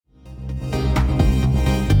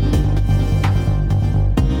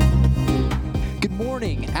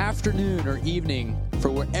afternoon, or evening for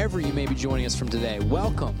wherever you may be joining us from today.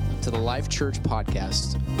 Welcome to the Life Church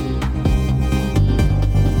Podcast.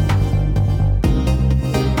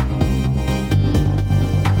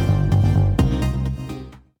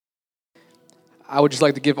 I would just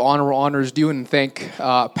like to give honor where honor is due and thank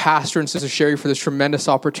Pastor and Sister Sherry for this tremendous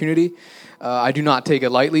opportunity. I do not take it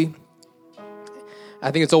lightly. I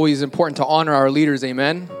think it's always important to honor our leaders,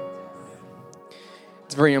 amen?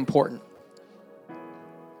 It's very important.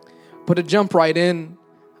 But to jump right in,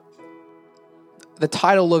 the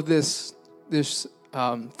title of this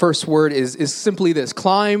first word is simply this: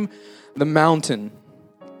 climb the mountain.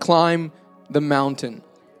 Climb the mountain.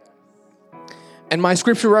 And my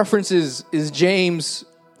scripture reference is James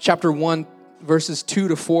chapter 1, verses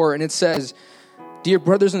 2-4, and it says, "Dear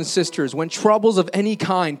brothers and sisters, when troubles of any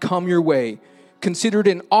kind come your way, consider it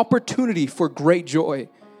an opportunity for great joy.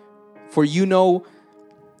 For you know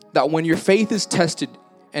that when your faith is tested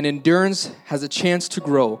and endurance has a chance to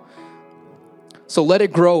grow, so let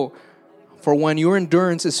it grow. For when your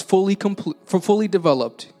endurance is fully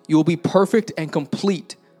developed, you will be perfect and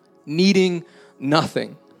complete, needing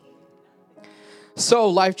nothing." So,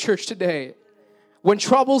 Life Church today, when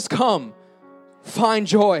troubles come, find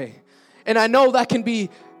joy. And I know that can be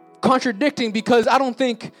contradicting because I don't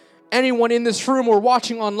think anyone in this room or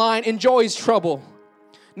watching online enjoys trouble.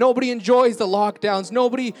 Nobody enjoys the lockdowns.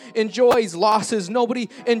 Nobody enjoys losses. Nobody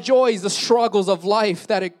enjoys the struggles of life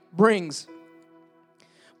that it brings.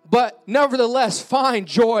 But nevertheless, find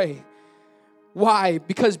joy. Why?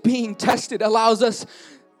 Because being tested allows us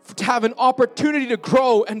to have an opportunity to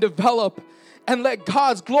grow and develop and let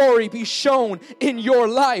God's glory be shown in your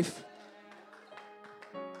life.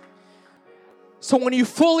 So when you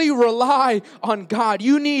fully rely on God,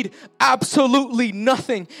 you need absolutely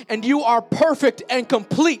nothing, and you are perfect and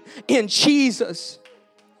complete in Jesus.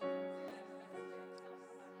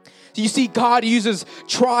 You see, God uses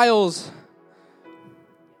trials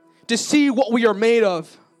to see what we are made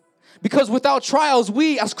of, because without trials,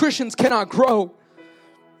 we as Christians cannot grow.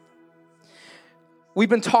 We've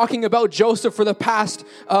been talking about Joseph for the past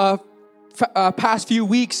few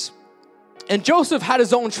weeks, and Joseph had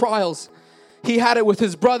his own trials. He had it with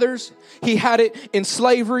his brothers, he had it in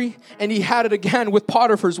slavery, and he had it again with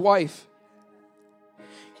Potiphar's wife.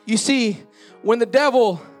 You see, when the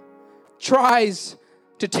devil tries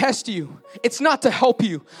to test you, it's not to help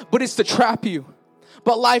you, but it's to trap you.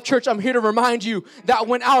 But Life Church, I'm here to remind you that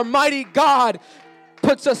when our mighty God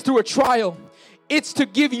puts us through a trial, it's to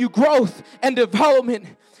give you growth and development.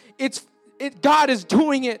 God is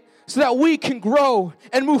doing it so that we can grow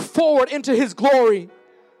and move forward into His glory.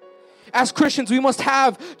 As Christians, we must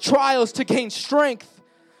have trials to gain strength.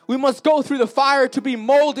 We must go through the fire to be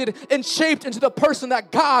molded and shaped into the person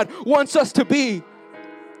that God wants us to be.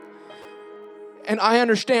 And I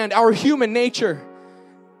understand our human nature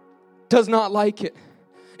does not like it.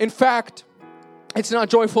 In fact, it's not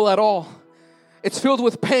joyful at all. It's filled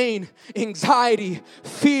with pain, anxiety,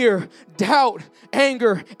 fear, doubt,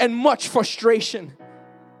 anger, and much frustration.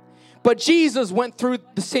 But Jesus went through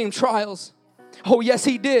the same trials. Oh, yes,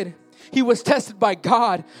 He did. He was tested by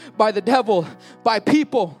God, by the devil, by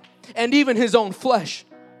people, and even His own flesh.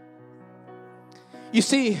 You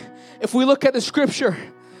see, if we look at the scripture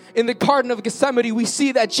in the Garden of Gethsemane, we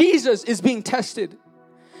see that Jesus is being tested.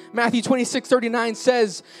 Matthew 26:39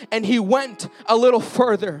 says, "And He went a little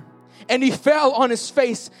further, and He fell on His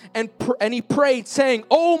face and He prayed, saying,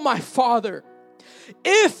 'Oh, my Father,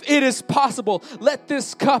 if it is possible, let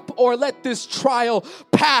this cup or let this trial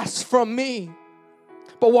pass from me.'"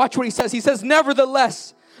 But watch what He says. He says,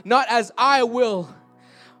 "Nevertheless, not as I will,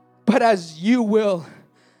 but as you will."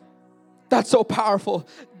 That's so powerful.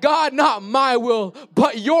 God, not my will,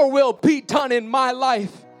 but your will be done in my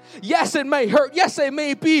life. Yes, it may hurt. Yes, it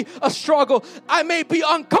may be a struggle. I may be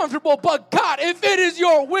uncomfortable, but God, if it is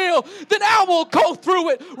your will, then I will go through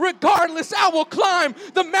it regardless. I will climb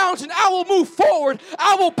the mountain. I will move forward.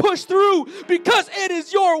 I will push through because it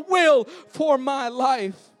is your will for my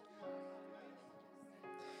life.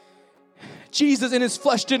 Jesus in His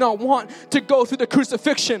flesh did not want to go through the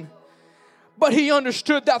crucifixion, but He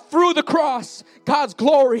understood that through the cross, God's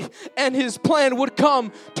glory and His plan would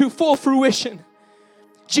come to full fruition.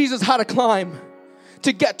 Jesus had to climb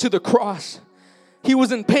to get to the cross. He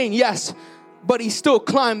was in pain, yes, but He still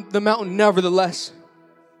climbed the mountain nevertheless.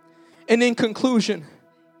 And in conclusion,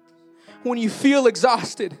 when you feel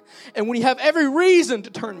exhausted and when you have every reason to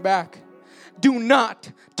turn back, do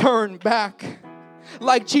not turn back.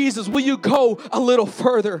 Like Jesus, will you go a little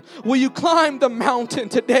further? Will you climb the mountain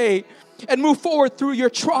today and move forward through your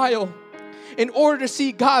trial in order to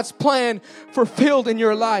see God's plan fulfilled in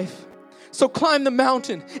your life? So climb the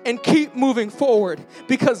mountain and keep moving forward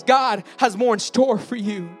because God has more in store for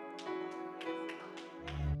you.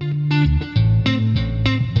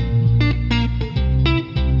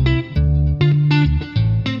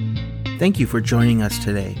 Thank you for joining us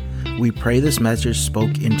today. We pray this message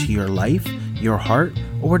spoke into your life, your heart,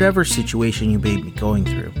 or whatever situation you may be going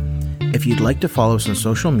through. If you'd like to follow us on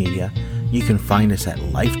social media, you can find us at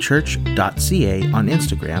lifechurch.ca on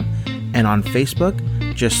Instagram, and on Facebook,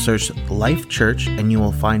 just search Life Church and you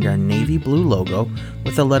will find our navy blue logo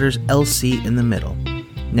with the letters LC in the middle.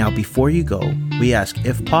 Now, before you go, we ask,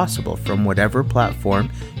 if possible, from whatever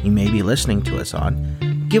platform you may be listening to us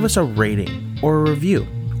on, give us a rating or a review,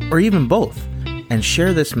 or even both, and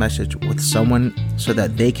share this message with someone so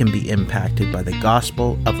that they can be impacted by the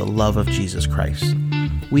gospel of the love of Jesus Christ.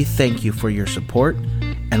 We thank you for your support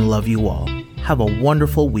and love you all. Have a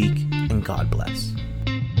wonderful week, and God bless.